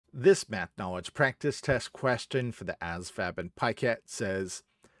This math knowledge practice test question for the ASVAB and PiCAT says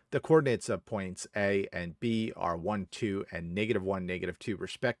the coordinates of points A and B are 1, 2, and -1, -2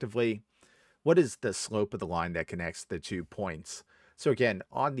 respectively. What is the slope of the line that connects the 2 points? So again,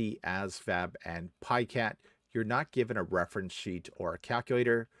 on the ASVAB and PiCAT, you're not given a reference sheet or a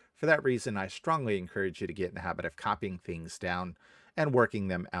calculator. For that reason, I strongly encourage you to get in the habit of copying things down and working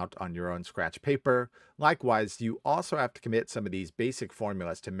them out on your own scratch paper. Likewise, you also have to commit some of these basic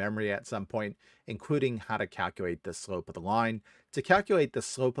formulas to memory at some point, including how to calculate the slope of the line. To calculate the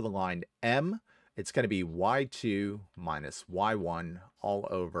slope of the line M, it's going to be y2 minus y1 all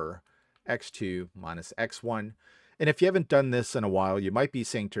over x2 minus x1. And if you haven't done this in a while, you might be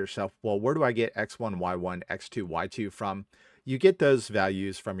saying to yourself, well, where do I get x1, y1, x2, y2 from? You get those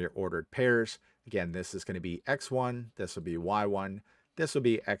values from your ordered pairs. Again, this is going to be x1, this will be y1, this will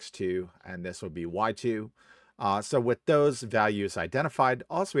be x2, and this will be y2. So with those values identified,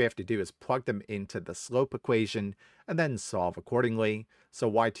 all we have to do is plug them into the slope equation and then solve accordingly. So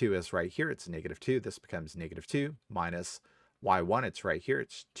y2 is right here, it's -2. This becomes -2 minus y1, it's right here,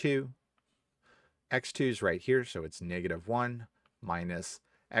 it's 2. x2 is right here, so it's -1 minus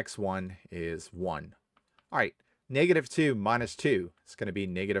x1 is 1. All right, -2 minus 2 is going to be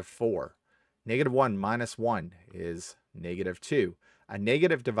 -4. -1 minus 1 is -2. A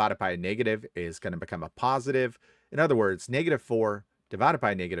negative divided by a negative is going to become a positive. In other words, -4 divided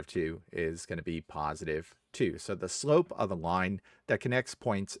by -2 is going to be +2. So the slope of the line that connects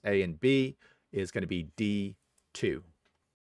points A and B is going to be D2.